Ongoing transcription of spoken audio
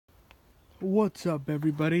What's up,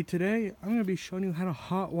 everybody? Today I'm going to be showing you how to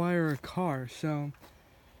hotwire a car. So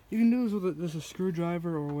you can do this with a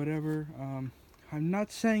screwdriver or whatever. I'm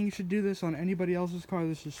not saying you should do this on anybody else's car.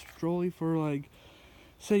 This is strictly for, like,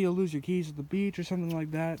 say you lose your keys at the beach or something like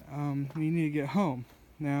that. You need to get home.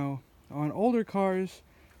 Now, on older cars,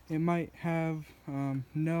 it might have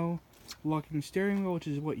no locking steering wheel, which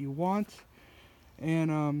is what you want.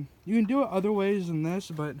 And you can do it other ways than this,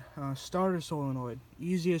 but starter solenoid,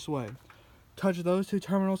 easiest way. Touch those two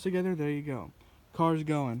terminals together, there you go. Car's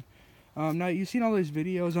going. Now you've seen all these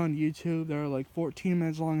videos on YouTube that are like 14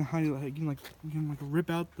 minutes long, how you can rip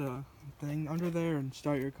out the thing under there and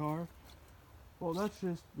start your car. Well, that's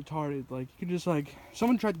just retarded. Like, you can just, like,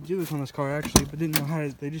 someone tried to do this on this car actually, but didn't know how to.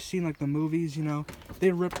 They just seen like the movies, you know.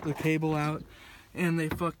 They ripped the cable out and they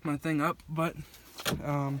fucked my thing up. But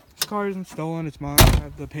this car isn't stolen, it's mine. I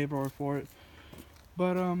have the paperwork for it.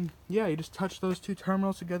 But yeah, you just touch those two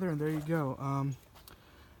terminals together and there you go.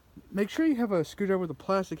 Make sure you have a screwdriver with a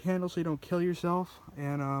plastic handle so you don't kill yourself.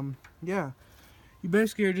 And yeah, you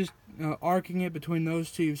basically are just arcing it between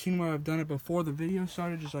those two. You've seen where I've done it before the video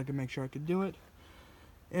started, just so I could make sure I could do it.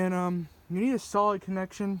 And you need a solid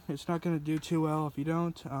connection. It's not going to do too well if you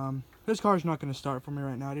don't. This car's not going to start for me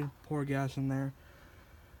right now. I didn't pour gas in there.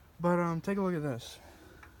 But take a look at this.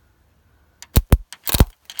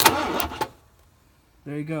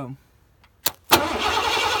 There you go.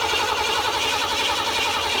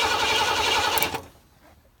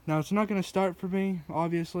 Now it's not going to start for me,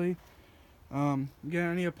 obviously. Again,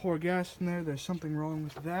 I need to pour gas in there. There's something wrong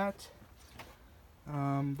with that.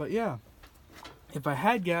 But yeah, if I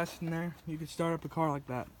had gas in there, you could start up a car like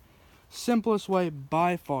that. Simplest way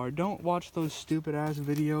by far. Don't watch those stupid ass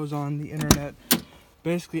videos on the internet.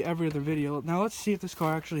 Basically every other video. Now let's see if this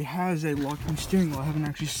car actually has a locking steering wheel. I haven't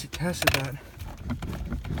actually tested that.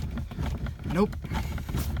 Nope.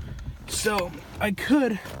 So I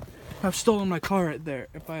could have stolen my car right there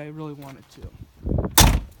if I really wanted to.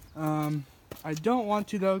 I don't want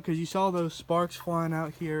to though, because you saw those sparks flying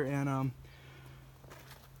out here, and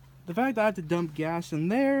the fact that I have to dump gas in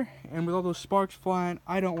there and with all those sparks flying,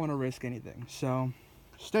 I don't want to risk anything. So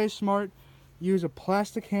stay smart. Use a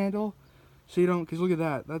plastic handle so you don't, because look at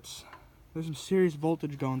that, there's some serious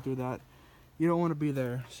voltage going through that. You don't want to be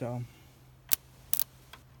there. So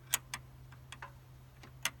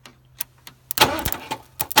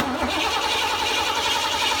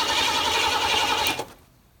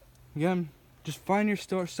again, just find your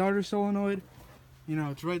starter solenoid. You know,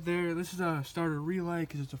 it's right there. This is a starter relay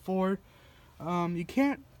because it's a Ford. You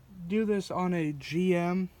can't do this on a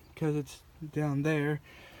GM because it's down there.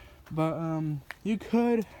 But you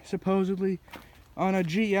could, supposedly, on a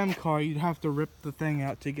GM car, you'd have to rip the thing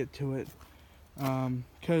out to get to it.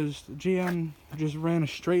 Because GM just ran a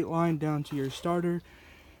straight line down to your starter,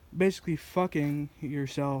 basically fucking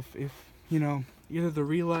yourself if, you know, either the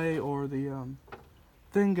relay or the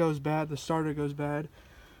thing goes bad, the starter goes bad.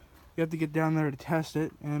 You have to get down there to test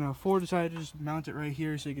it, and Ford decided to just mount it right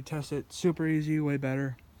here so you could test it. Super easy, way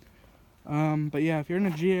better. But yeah, if you're in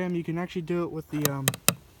a GM, you can actually do it with the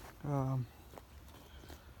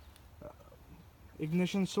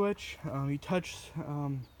ignition switch. You touch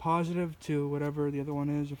positive to whatever the other one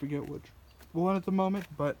is. I forget which one at the moment,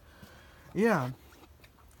 but yeah,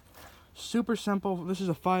 super simple. This is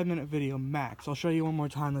a 5-minute video max. I'll show you one more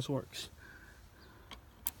time this works.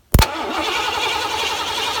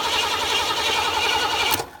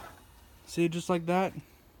 See, just like that.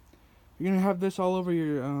 You're gonna have this all over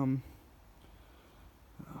your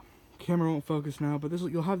camera won't focus now, but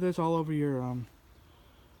you'll have this all over your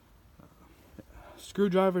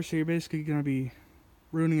screwdriver. So you're basically gonna be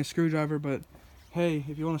ruining a screwdriver. But hey,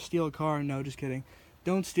 if you want to steal a car, no, just kidding.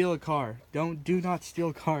 Don't steal a car. Do not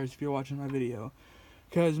steal cars if you're watching my video,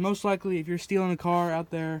 because most likely if you're stealing a car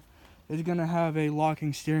out there, it's gonna have a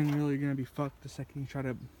locking steering wheel. You're gonna be fucked the second you try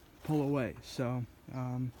to pull away. So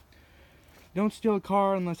don't steal a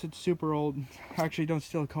car unless it's super old. Actually, don't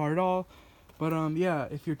steal a car at all. But yeah,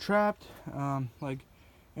 if you're trapped, on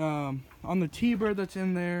the T-Bird that's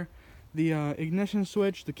in there, the ignition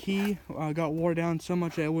switch, the key got wore down so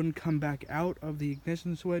much that it wouldn't come back out of the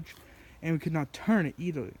ignition switch, and we could not turn it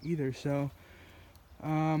either. So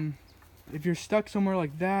if you're stuck somewhere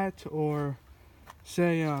like that, or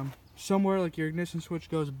say somewhere like your ignition switch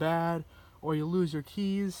goes bad, or you lose your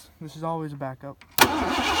keys, this is always a backup.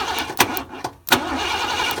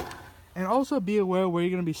 And also be aware where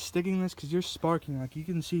you're going to be sticking this, because you're sparking. Like, you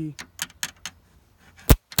can see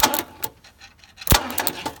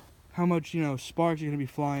how much, you know, sparks are going to be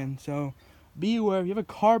flying. So be aware. If you have a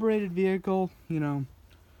carbureted vehicle, you know,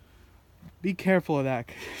 be careful of that,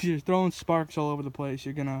 because you're throwing sparks all over the place.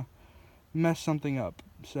 You're going to mess something up.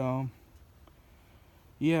 So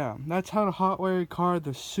yeah, that's how to hotwire your car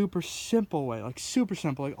the super simple way. Like super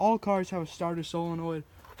simple. Like all cars have a starter solenoid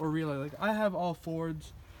or relay. Like I have all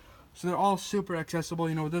Fords, so they're all super accessible.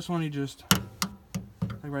 You know, with this one you just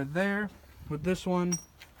like right there. With this one,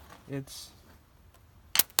 it's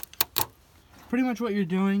pretty much what you're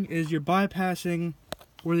doing is you're bypassing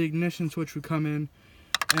where the ignition switch would come in,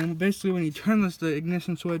 and basically when you turn the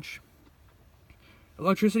ignition switch,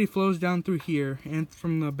 electricity flows down through here and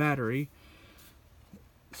from the battery,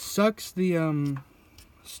 sucks the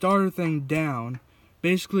starter thing down,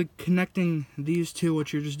 basically connecting these two,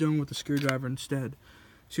 what you're just doing with the screwdriver instead.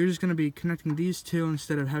 So you're just going to be connecting these two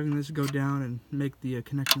instead of having this go down and make the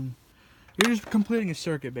connection. You're just completing a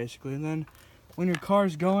circuit basically, and then when your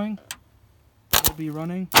car's going, it'll be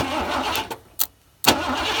running.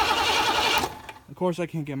 Of course I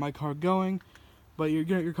can't get my car going, but your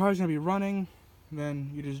car's going to be running,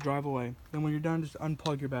 then you just drive away. Then when you're done, just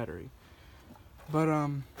unplug your battery. But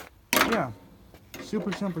yeah,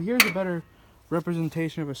 super simple. Here's a better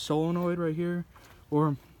representation of a solenoid right here,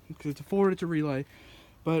 or because it's a Ford, it's a relay.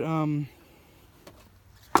 But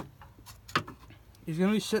he's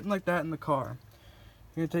gonna be sitting like that in the car.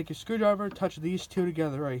 You're gonna take your screwdriver, touch these two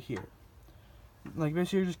together right here. Like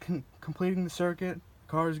basically, you're just completing the circuit.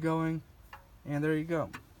 Car's going, and there you go.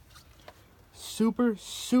 Super,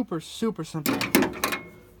 super, super simple.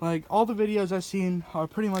 Like all the videos I've seen are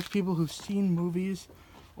pretty much people who've seen movies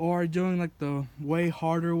or are doing like the way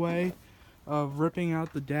harder way of ripping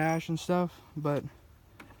out the dash and stuff, but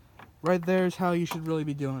right there is how you should really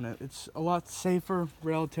be doing it. It's a lot safer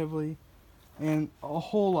relatively and a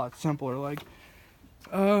whole lot simpler. Like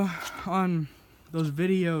on those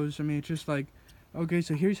videos, I mean, it's just like, okay,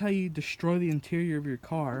 so here's how you destroy the interior of your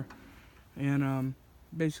car, and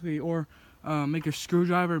basically, or make a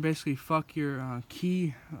screwdriver basically fuck your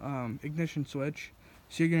key ignition switch.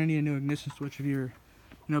 So you're gonna need a new ignition switch if you're,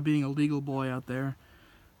 you know, being a legal boy out there.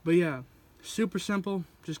 But yeah, super simple.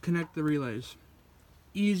 Just connect the relays.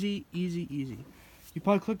 Easy, easy, easy. You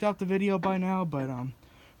probably clicked off the video by now, but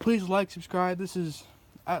please like, subscribe. This is,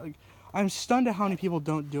 I'm stunned at how many people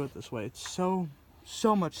don't do it this way. It's so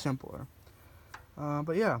much simpler.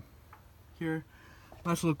 But yeah, here,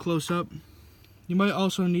 nice little close up. You might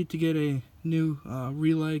also need to get a new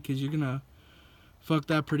relay because you're gonna fuck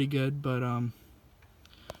that pretty good. But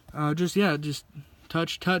just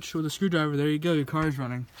touch with a screwdriver. There you go. Your car's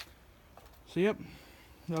running. So yep.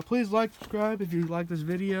 Please like, subscribe if you like this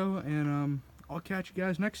video, and I'll catch you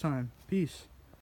guys next time. Peace.